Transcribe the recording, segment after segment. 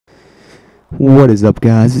What is up,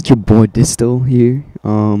 guys? It's your boy Distel here.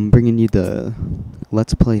 Bringing you the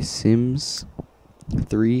Let's Play Sims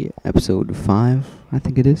 3, episode 5, I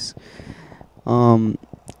think it is. Um,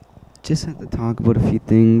 just had to talk about a few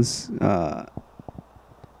things. I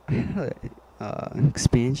had an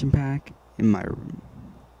expansion pack in my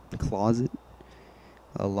closet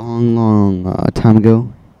a long time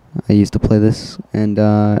ago. I used to play this, and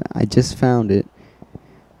I just found it.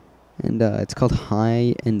 And it's called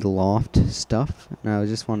High and Loft Stuff, and I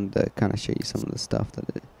just wanted to kind of show you some of the stuff that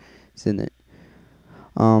is in it.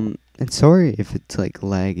 And sorry if it's like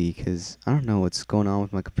laggy, cause I don't know what's going on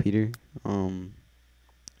with my computer.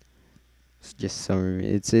 It's just sorry.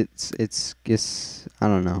 It's just I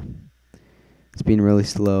don't know. It's being really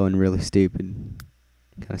slow and really stupid.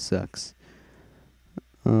 Kind of sucks.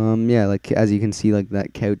 Yeah, like as you can see, like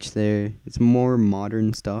that couch there. It's more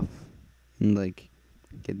modern stuff, and like.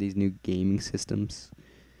 Get these new gaming systems.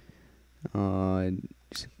 I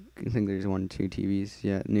think there's 1 or 2 TVs.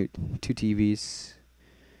 Yeah, new 2 TVs.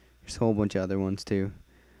 There's a whole bunch of other ones too.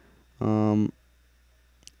 And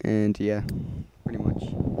yeah, pretty much.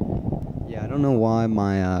 Yeah, I don't know why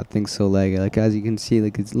my thing's so laggy. Like as you can see,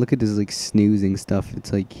 like look at this like snoozing stuff.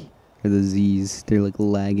 It's like the Z's. They're like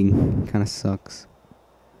lagging. Kind of sucks.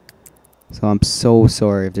 So I'm so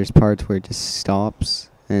sorry if there's parts where it just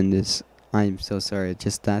stops and this. I'm so sorry.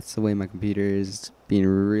 Just that's the way my computer is being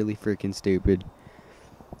really freaking stupid.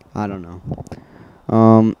 I don't know.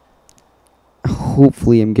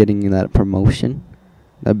 Hopefully I'm getting that promotion.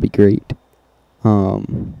 That'd be great. So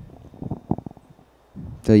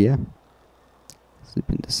yeah.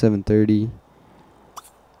 Sleeping to 7:30.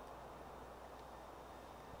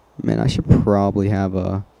 Man, I should probably have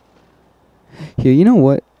a. Here, you know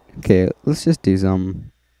what? Okay, let's just do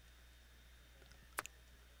some.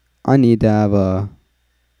 I need to have a,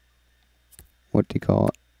 what do you call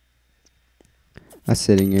it, a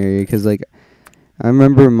sitting area, cause like, I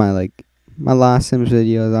remember my last Sims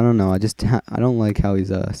videos, I don't know, I don't like how he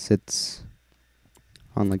sits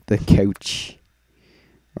on like the couch,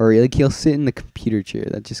 or like he'll sit in the computer chair,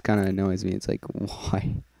 that just kinda annoys me, it's like,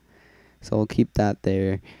 why? So I'll keep that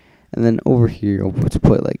there, and then over here, I'll just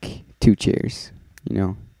put like 2 chairs, you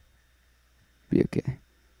know, be okay.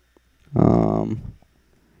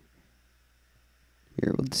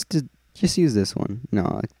 Here, we'll just use this one.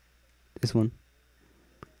 No, this one.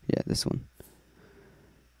 Yeah, this one.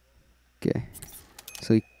 Okay.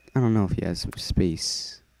 So I don't know if he has some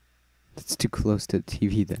space. That's too close to the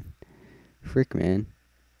TV then. Frick, man.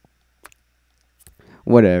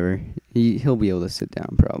 Whatever. He'll be able to sit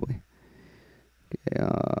down probably. Okay.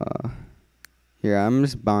 Here, I'm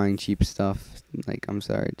just buying cheap stuff. Like, I'm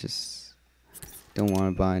sorry, just don't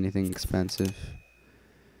want to buy anything expensive.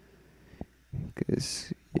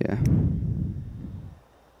 Cause yeah.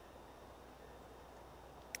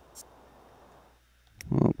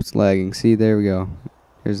 Oh, it's lagging. See, there we go.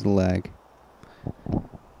 Here's the lag.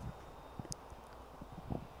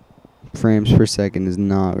 Frames per second is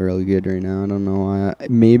not really good right now. I don't know why.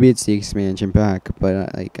 Maybe it's the expansion pack,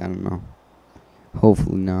 but I don't know.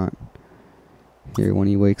 Hopefully not. Here, when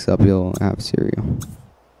he wakes up, he'll have cereal.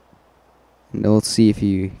 And we'll see if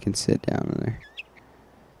he can sit down in there.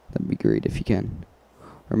 That'd be great if you can.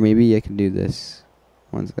 Or maybe I can do this.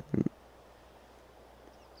 1 second.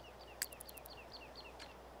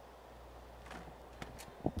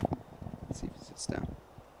 Let's see if it sits down.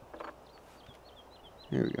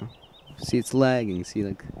 There we go. See, it's lagging. See,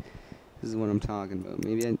 like, this is what I'm talking about.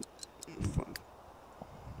 Maybe I... Fuck.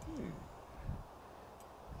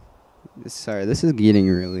 Sorry, this is getting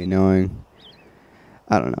really annoying.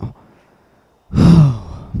 I don't know.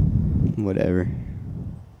 Whatever.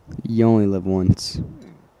 You only live once.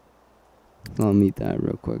 I'll meet that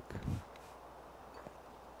real quick.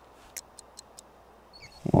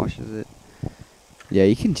 Washes it. Yeah,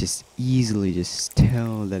 you can just easily just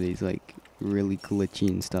tell that he's like really glitchy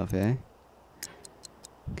and stuff, eh?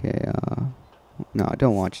 Okay, no,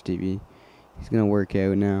 don't watch TV. He's gonna work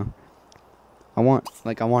out now. I want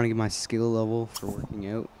to get my skill level for working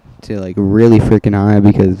out to like really freaking high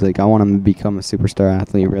because like I want him to become a superstar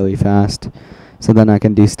athlete really fast. So then I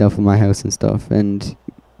can do stuff in my house and stuff, and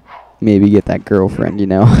maybe get that girlfriend, you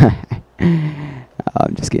know.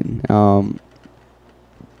 I'm just kidding.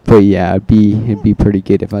 But yeah, it'd be pretty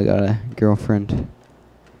good if I got a girlfriend,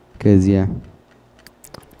 cause yeah,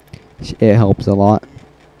 it helps a lot,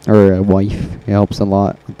 or a wife. It helps a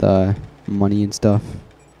lot with the money and stuff,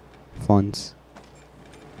 funds.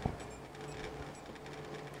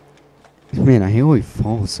 Man, I hate how he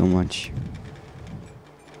falls so much.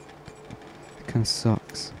 Kind of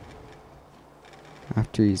sucks.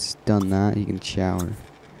 After he's done that, he can shower.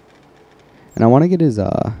 And I want to get his,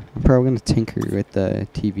 I'm probably going to tinker with the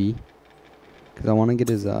TV. Because I want to get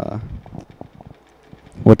his,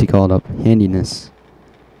 what do you call it up? Handiness.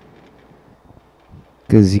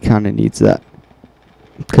 Because he kind of needs that.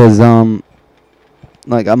 Because,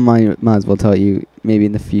 like, I might as well tell you, maybe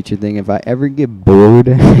in the future thing, if I ever get bored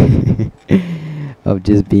of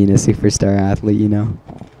just being a superstar athlete, you know.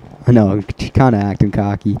 I know, I'm kind of acting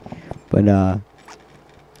cocky. But,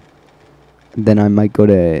 then I might go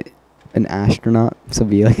to an astronaut. So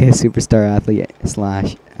be like a superstar athlete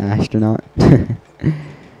 / astronaut.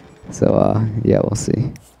 So, yeah, we'll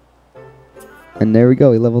see. And there we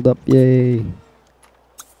go, he leveled up, yay! I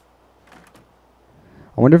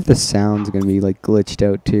wonder if the sound's gonna be, like, glitched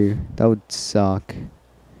out, too. That would suck.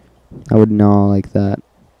 I would not like that.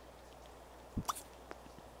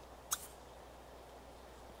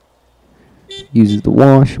 Uses the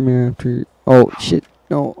washroom after... Oh, shit.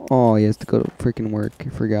 No. Oh, he has to go to freaking work. I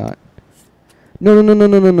forgot. No.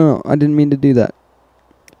 I didn't mean to do that.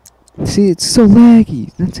 See, it's so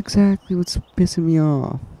laggy. That's exactly what's pissing me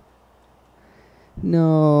off.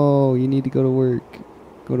 No, you need to go to work.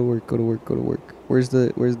 Go to work. Where's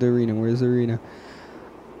the arena?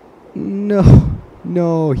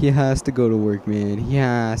 No, he has to go to work, man. He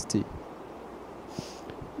has to.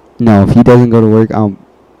 No, if he doesn't go to work, oh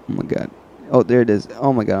my god. Oh, there it is.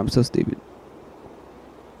 Oh my god, I'm so stupid.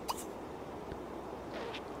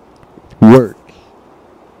 Work.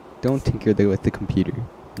 Don't tinker with the computer.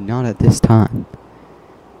 Not at this time.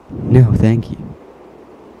 No, thank you.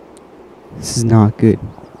 This is not good.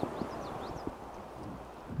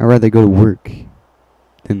 I'd rather go to work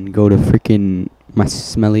than go to freaking my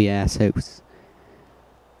smelly ass house.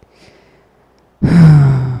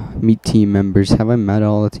 Meet team members. Have I met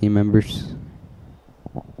all the team members?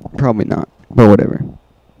 Probably not, but whatever.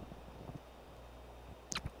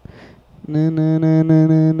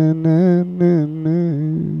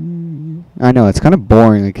 I know, it's kind of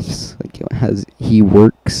boring. Like, it's just, like, it has, he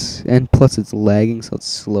works, and plus it's lagging, so it's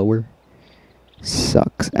slower.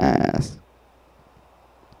 Sucks ass.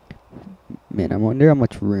 Man, I wonder how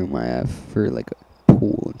much room I have for, like, a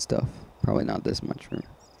pool and stuff. Probably not this much room.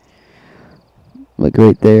 Like,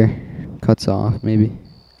 right there. Cuts off, maybe.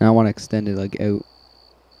 And I want to extend it, like, out.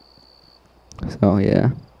 So,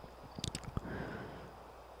 yeah.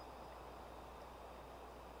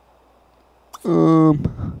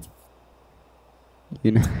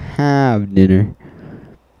 You can have dinner.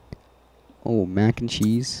 Oh, mac and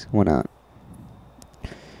cheese? Why not?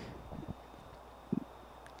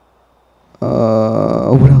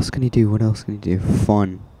 What else can he do?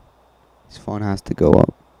 Fun. His fun has to go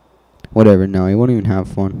up. Whatever, no, he won't even have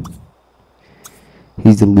fun.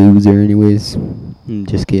 He's a loser anyways.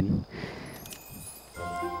 Just kidding.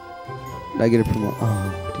 Did I get a promotion? Oh,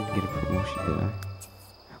 I didn't get a promotion, did I?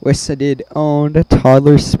 Yes, I did. Owned a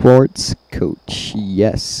toddler sports coach.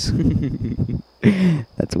 Yes.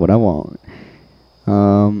 That's what I want.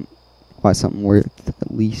 Buy something worth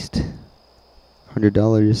at least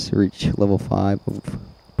 $100 to reach level 5 of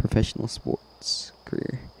professional sports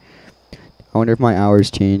career. I wonder if my hours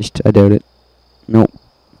changed. I doubt it. Nope.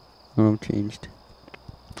 I don't know if changed.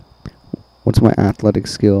 What's my athletic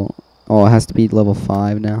skill? Oh, it has to be level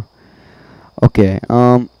 5 now. Okay,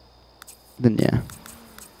 then yeah.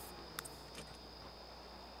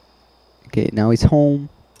 Okay, now he's home.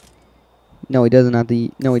 No, he doesn't have to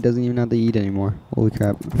eat. No, he doesn't even have to eat anymore. Holy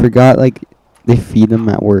crap. I forgot, like, they feed him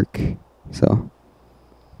at work. So,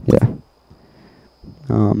 yeah.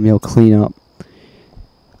 He'll clean up.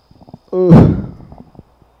 Ugh.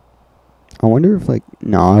 I wonder if, like,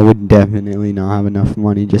 no, I would definitely not have enough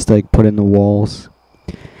money just to, like, put in the walls.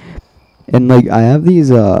 And, like, I have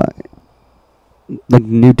these, like,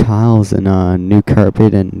 new tiles and, new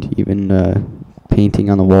carpet and even, painting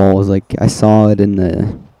on the walls. Like, I saw it in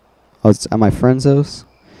I was at my friend's house,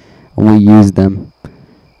 and we used them.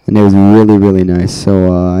 And it was really, really nice.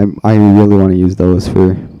 So, I really want to use those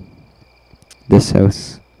for this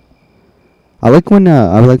house. I like when,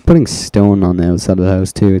 I like putting stone on the outside of the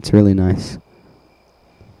house, too. It's really nice.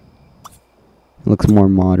 It looks more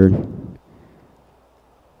modern.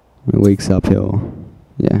 When it wakes up,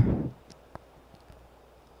 yeah.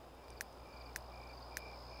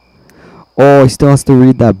 Oh, he still has to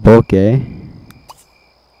read that book, eh?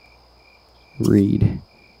 Read.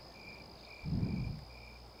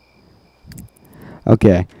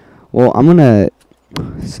 Okay. Well, I'm gonna,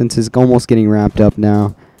 since it's almost getting wrapped up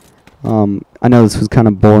now, I know this was kind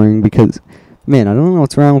of boring because, man, I don't know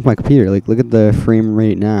what's wrong with my computer. Like, look at the frame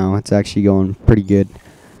rate now. It's actually going pretty good.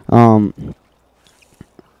 But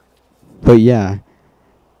yeah.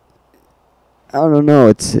 I don't know.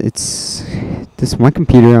 It's this my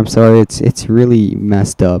computer. I'm sorry. It's really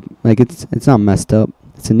messed up. Like it's not messed up.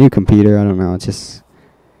 It's a new computer. I don't know. It's just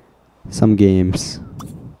some games.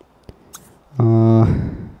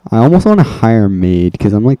 I almost want to hire a maid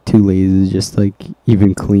because I'm like too lazy to just like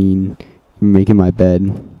even clean, making my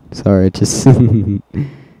bed. Sorry, just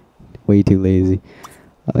way too lazy.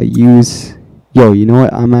 Yo, you know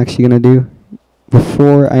what I'm actually gonna do?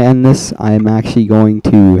 Before I end this, I'm actually going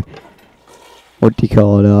to, what do you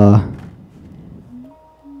call it,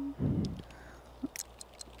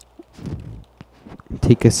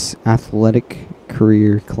 take a athletic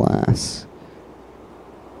career class.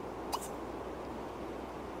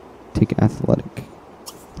 Take athletic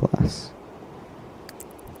class.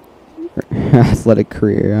 Athletic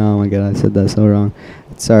career. Oh my god, I said that so wrong.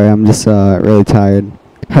 Sorry, I'm just really tired.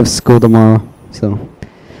 Have school tomorrow, so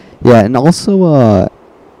yeah. And also,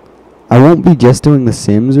 I won't be just doing The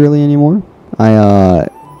Sims really anymore. I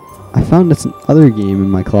found this other game in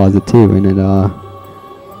my closet too, and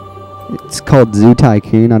it's called Zoo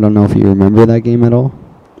Tycoon. I don't know if you remember that game at all,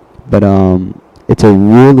 but it's a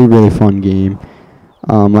really fun game.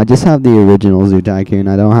 I just have the original Zoo Tycoon.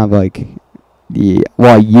 I don't have like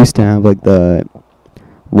I used to have like the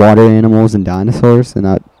water animals and dinosaurs,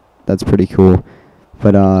 and that's pretty cool.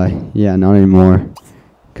 But yeah, not anymore.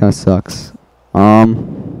 Kind of sucks.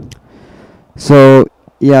 So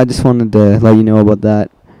yeah, I just wanted to let you know about that.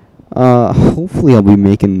 Hopefully I'll be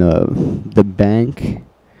making the bank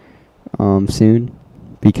soon,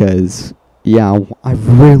 because yeah, I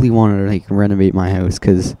really want to like renovate my house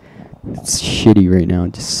because it's shitty right now.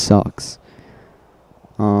 It just sucks.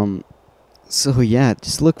 So yeah,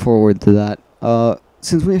 just look forward to that.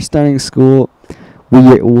 Since we're starting school,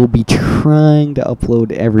 we will be trying to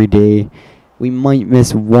upload every day. We might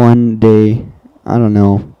miss one day, I don't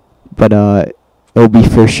know, but it'll be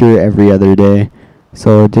for sure every other day.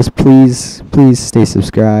 So just please stay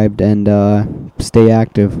subscribed and stay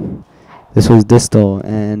active. This was Distel,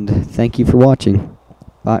 and thank you for watching.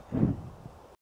 Bye.